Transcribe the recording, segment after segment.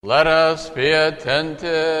Let us be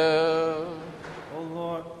attentive.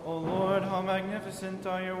 O Lord, how magnificent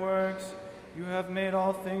are your works. You have made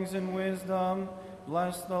all things in wisdom.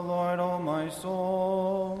 Bless the Lord, O my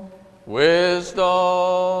soul. Wisdom.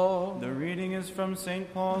 The reading is from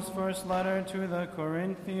St. Paul's first letter to the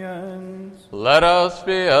Corinthians. Let us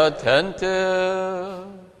be attentive.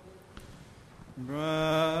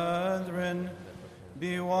 Brethren,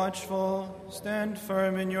 be watchful, stand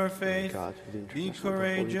firm in your faith, be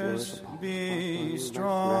courageous, be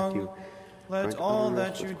strong. Let all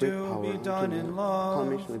that you do be done in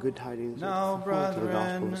love. Now,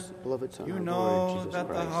 brethren, you know that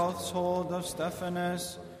the household of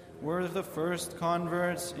Stephanas were the first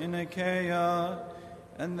converts in Achaia,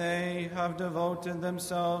 and they have devoted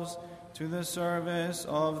themselves to the service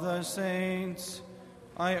of the saints.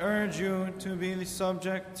 I urge you to be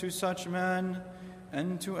subject to such men,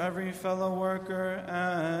 and to every fellow worker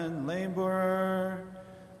and laborer.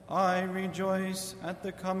 I rejoice at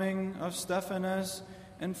the coming of Stephanas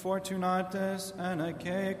and Fortunatus and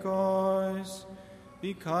Achaicos,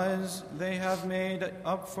 because they have made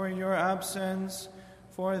up for your absence,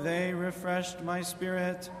 for they refreshed my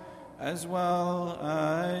spirit as well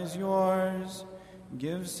as yours.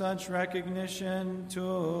 Give such recognition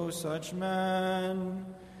to such men.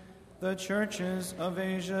 The churches of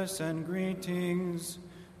Asia send greetings.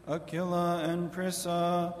 Aquila and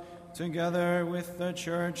Prisca, together with the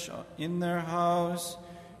church in their house,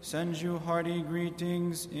 send you hearty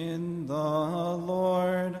greetings in the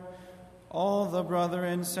Lord. All the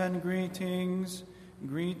brethren send greetings.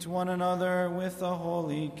 Greet one another with a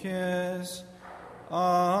holy kiss.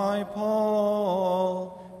 I,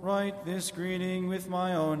 Paul, write this greeting with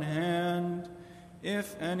my own hand.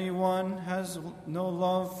 If anyone has no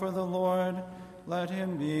love for the Lord, let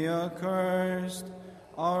him be accursed.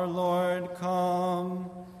 Our Lord,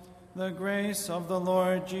 come. The grace of the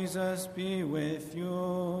Lord Jesus be with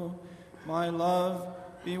you. My love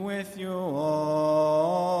be with you all.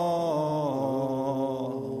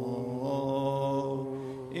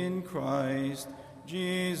 In Christ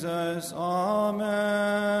Jesus, amen.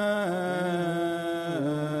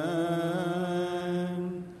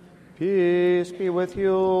 Peace be with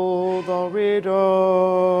you, the reader.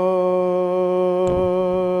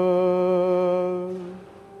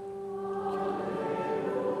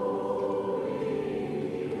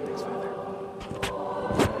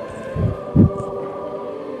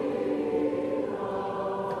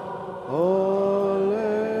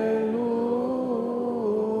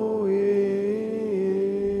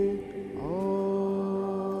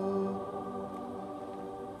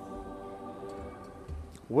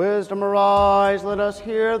 Wisdom arise, let us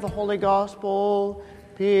hear the holy gospel.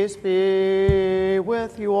 Peace be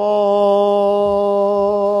with you all.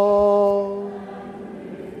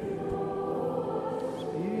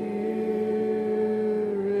 Spirit.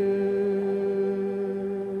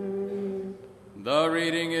 The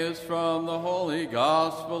reading is from the holy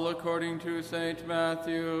gospel according to St.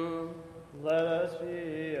 Matthew. Let us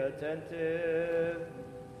be attentive.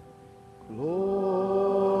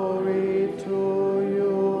 Glory to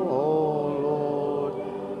you, O Lord.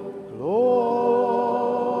 Glory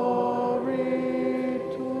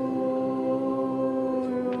to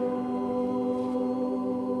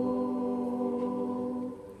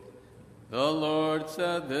you. The Lord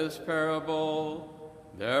said this parable.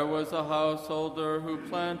 There was a householder who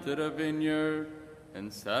planted a vineyard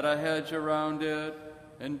and set a hedge around it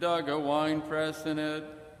and dug a winepress in it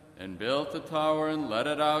and built a tower and let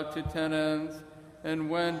it out to tenants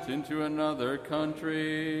and went into another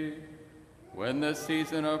country. When the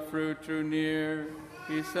season of fruit drew near,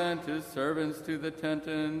 he sent his servants to the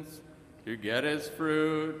tenants to get his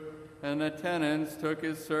fruit, and the tenants took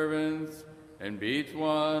his servants and beat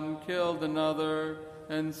one, killed another,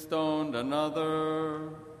 and stoned another.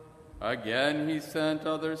 Again he sent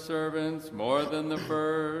other servants more than the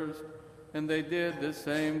first, and they did the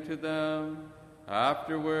same to them.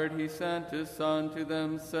 Afterward he sent his son to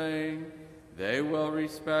them, saying, They will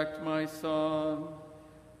respect my son.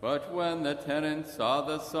 But when the tenants saw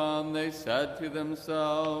the son, they said to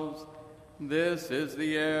themselves, This is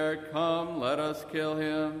the heir, come, let us kill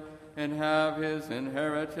him, and have his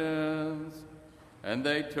inheritance. And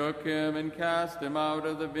they took him and cast him out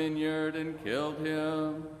of the vineyard and killed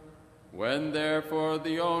him. When therefore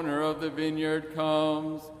the owner of the vineyard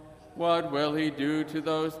comes, what will he do to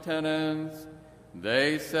those tenants?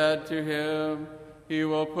 They said to him, He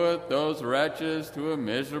will put those wretches to a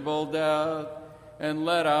miserable death, and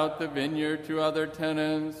let out the vineyard to other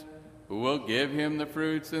tenants, who will give him the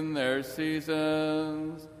fruits in their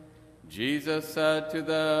seasons. Jesus said to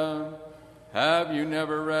them, Have you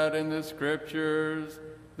never read in the Scriptures,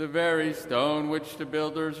 the very stone which the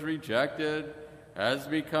builders rejected has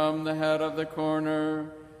become the head of the corner.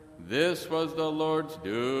 This was the Lord's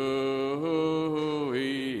doing,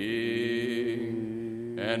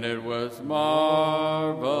 and it was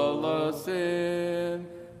marvelous in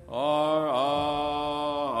our eyes.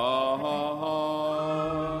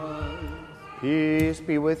 Peace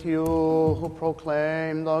be with you who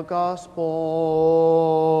proclaim the gospel.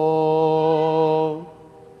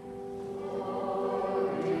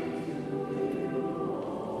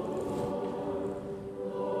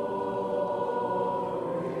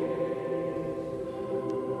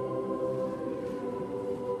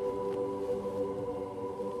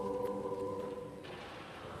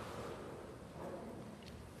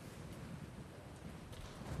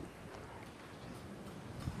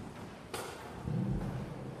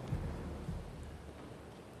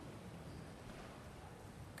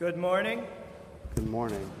 Good morning. Good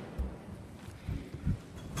morning.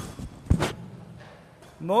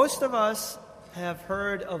 Most of us have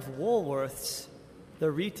heard of Woolworth's, the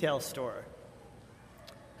retail store.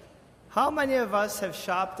 How many of us have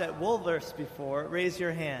shopped at Woolworth's before? Raise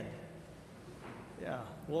your hand. Yeah,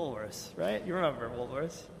 Woolworth's, right? You remember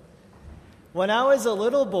Woolworth's. When I was a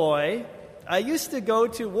little boy, I used to go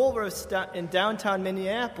to Woolworth's in downtown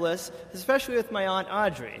Minneapolis, especially with my Aunt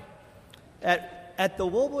Audrey. At the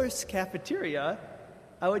Woolworth's cafeteria,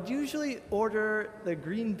 I would usually order the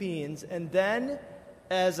green beans, and then,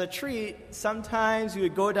 as a treat, sometimes we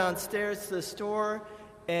would go downstairs to the store,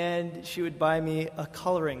 and she would buy me a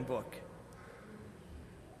coloring book.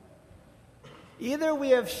 Either we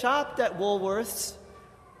have shopped at Woolworth's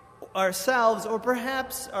ourselves, or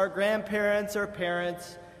perhaps our grandparents or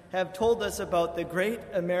parents have told us about the great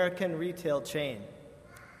American retail chain.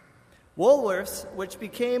 Woolworth's, which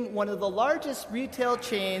became one of the largest retail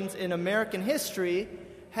chains in American history,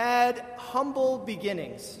 had humble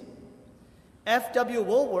beginnings. F.W.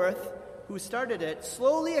 Woolworth, who started it,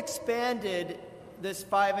 slowly expanded this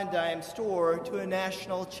five-and-dime store to a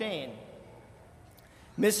national chain.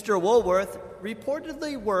 Mr. Woolworth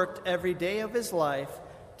reportedly worked every day of his life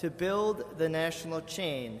to build the national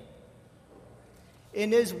chain.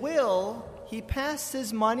 In his will, he passed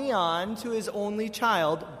his money on to his only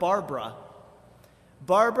child, Barbara.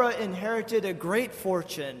 Barbara inherited a great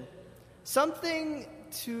fortune, something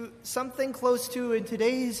close to, in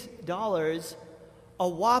today's dollars, a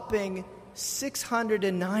whopping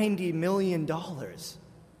 $690 million.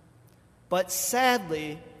 But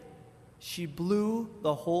sadly, she blew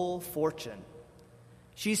the whole fortune.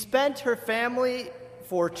 She spent her family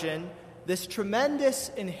fortune, this tremendous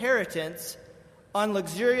inheritance, on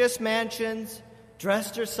luxurious mansions,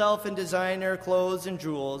 dressed herself in designer clothes and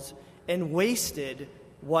jewels, and wasted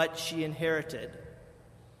what she inherited.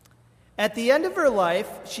 At the end of her life,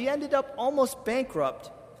 she ended up almost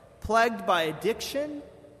bankrupt, plagued by addiction,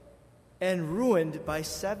 and ruined by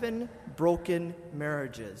 7 broken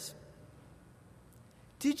marriages.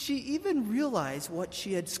 Did she even realize what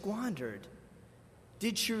she had squandered?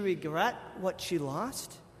 Did she regret what she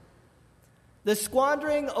lost? The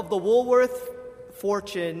squandering of the Woolworth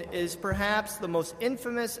fortune is perhaps the most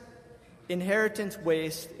infamous inheritance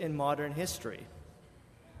waste in modern history.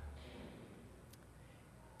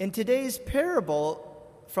 In today's parable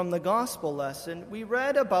from the gospel lesson, we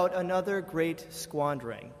read about another great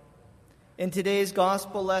squandering. In today's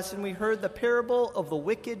gospel lesson, we heard the parable of the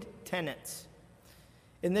wicked tenants.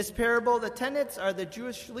 In this parable, the tenants are the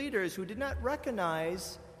Jewish leaders who did not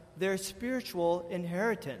recognize their spiritual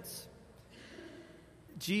inheritance.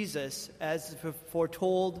 Jesus, as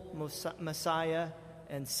foretold Messiah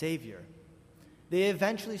and Savior. They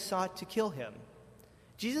eventually sought to kill him.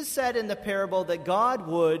 Jesus said in the parable that God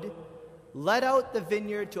would let out the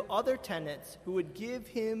vineyard to other tenants who would give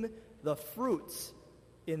him the fruits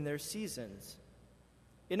in their seasons.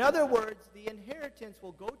 In other words, the inheritance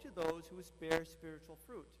will go to those who bear spiritual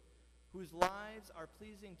fruit, whose lives are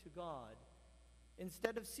pleasing to God.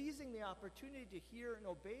 Instead of seizing the opportunity to hear and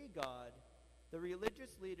obey God, the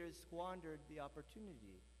religious leaders squandered the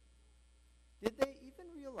opportunity. Did they even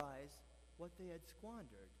realize what they had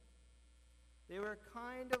squandered? They were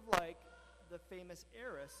kind of like the famous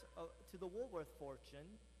heiress to the Woolworth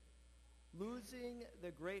fortune, losing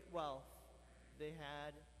the great wealth they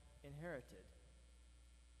had inherited.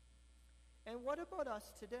 And what about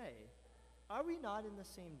us today? Are we not in the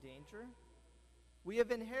same danger? We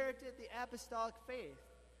have inherited the apostolic faith.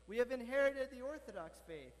 We have inherited the Orthodox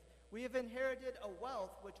faith. We have inherited a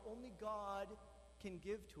wealth which only God can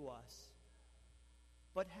give to us.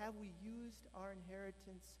 But have we used our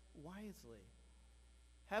inheritance wisely?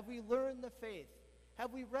 Have we learned the faith?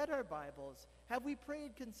 Have we read our Bibles? Have we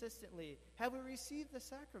prayed consistently? Have we received the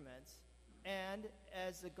sacraments? And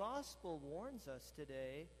as the gospel warns us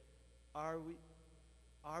today, are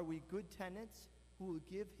we good tenants who will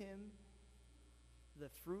give him the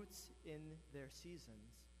fruits in their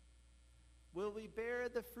seasons? Will we bear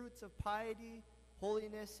the fruits of piety,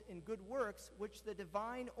 holiness, and good works, which the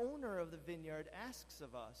divine owner of the vineyard asks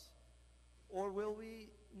of us? Or will we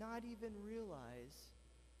not even realize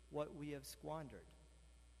what we have squandered?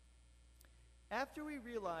 After we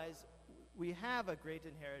realize we have a great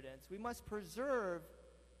inheritance, we must preserve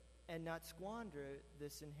and not squander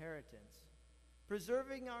this inheritance.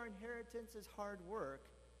 Preserving our inheritance is hard work,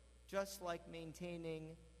 just like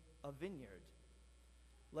maintaining a vineyard.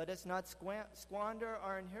 Let us not squander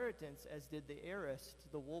our inheritance as did the heiress to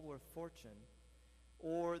the Woolworth fortune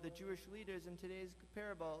or the Jewish leaders in today's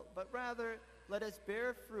parable, but rather let us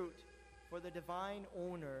bear fruit for the divine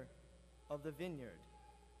owner of the vineyard.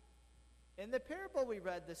 In the parable we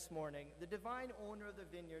read this morning, the divine owner of the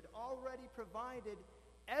vineyard already provided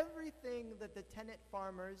everything that the tenant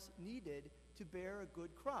farmers needed to bear a good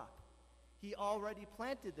crop. He already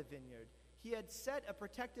planted the vineyard. He had set a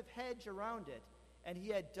protective hedge around it, and he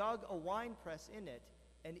had dug a wine press in it,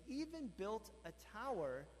 and even built a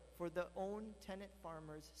tower for the own tenant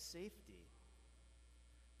farmers' safety.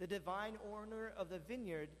 The divine owner of the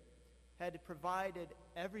vineyard had provided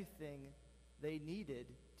everything they needed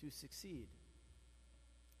to succeed.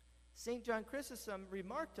 St. John Chrysostom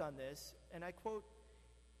remarked on this, and I quote,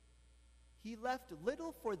 "He left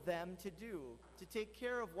little for them to do, to take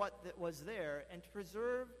care of what was there, and to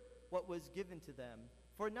preserve what was given to them.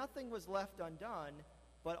 For nothing was left undone,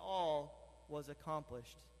 but all was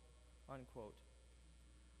accomplished." Unquote.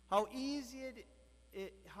 How easy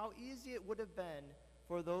it would have been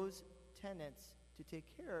for those tenants to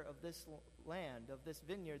take care of this land, of this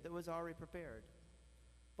vineyard that was already prepared.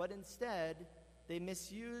 But instead, they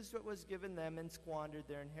misused what was given them and squandered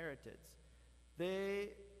their inheritance.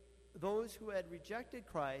 Those who had rejected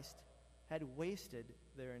Christ had wasted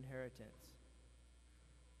their inheritance.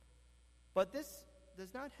 But this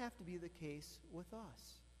does not have to be the case with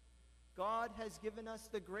us. God has given us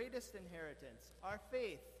the greatest inheritance, our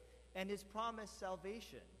faith, and his promised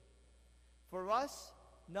salvation. For us,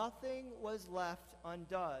 nothing was left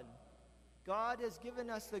undone. God has given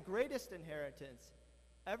us the greatest inheritance,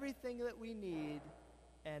 everything that we need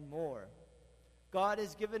and more. God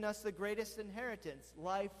has given us the greatest inheritance,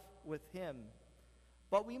 life with him.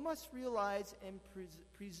 But we must realize and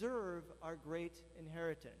preserve our great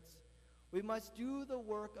inheritance. We must do the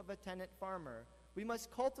work of a tenant farmer. We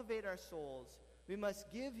must cultivate our souls. We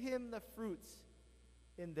must give him the fruits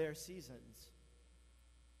in their seasons.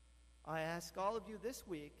 I ask all of you this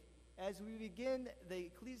week, as we begin the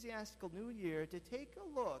ecclesiastical new year, to take a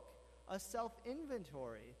look, a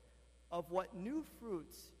self-inventory of what new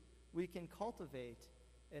fruits we can cultivate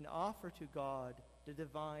and offer to God, the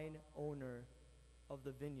divine owner of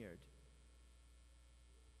the vineyard.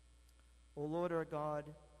 O Lord our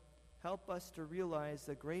God, help us to realize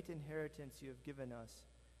the great inheritance you have given us.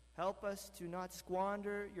 Help us to not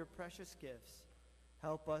squander your precious gifts.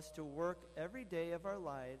 Help us to work every day of our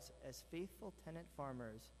lives as faithful tenant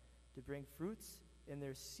farmers to bring fruits in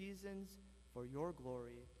their seasons for your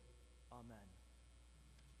glory. Amen.